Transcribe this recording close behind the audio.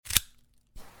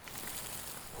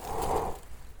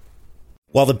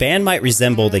While the band might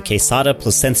resemble the Quesada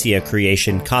Plasencia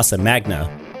creation Casa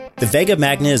Magna, the Vega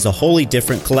Magna is a wholly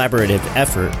different collaborative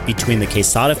effort between the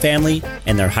Quesada family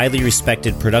and their highly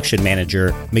respected production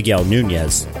manager, Miguel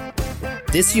Nunez.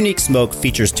 This unique smoke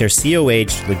features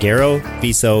Tercio-aged Ligero,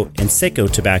 Viso, and Seco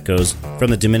tobaccos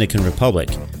from the Dominican Republic,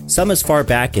 some as far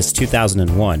back as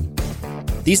 2001.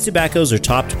 These tobaccos are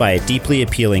topped by a deeply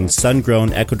appealing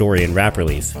sun-grown Ecuadorian wrapper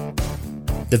leaf.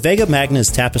 The Vega Magna's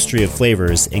tapestry of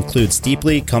flavors includes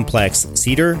deeply complex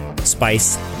cedar,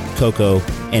 spice, cocoa,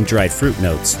 and dried fruit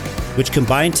notes, which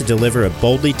combine to deliver a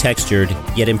boldly textured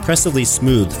yet impressively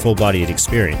smooth full-bodied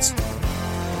experience.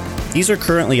 These are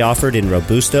currently offered in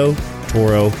Robusto,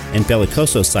 Toro, and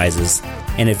Bellicoso sizes,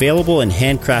 and available in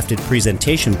handcrafted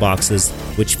presentation boxes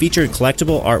which feature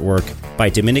collectible artwork by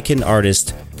Dominican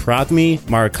artist Pragmi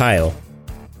Maracayo